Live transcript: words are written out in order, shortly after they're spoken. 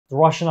The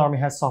Russian army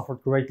has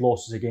suffered great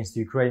losses against the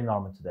Ukrainian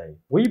army today.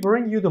 We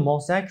bring you the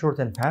most accurate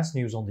and fast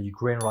news on the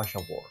Ukraine-Russia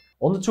war.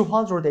 On the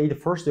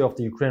 281st day of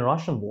the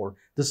Ukraine-Russian war,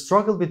 the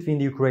struggle between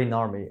the Ukrainian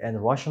army and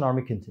the Russian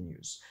army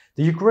continues.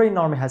 The Ukrainian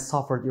army has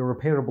suffered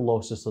irreparable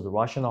losses to the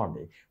Russian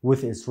army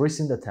with its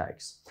recent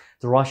attacks.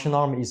 The Russian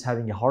army is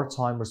having a hard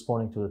time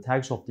responding to the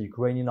attacks of the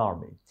Ukrainian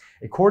army.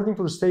 According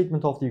to the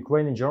statement of the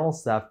Ukrainian General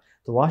Staff,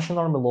 the Russian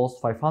army lost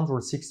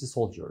 560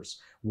 soldiers,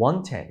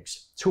 1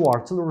 tanks, 2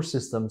 artillery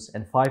systems,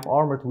 and 5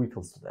 armored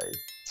vehicles today.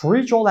 To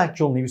reach all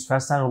actual news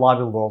fast and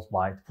reliable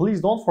worldwide,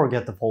 please don't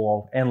forget to follow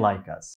and like us.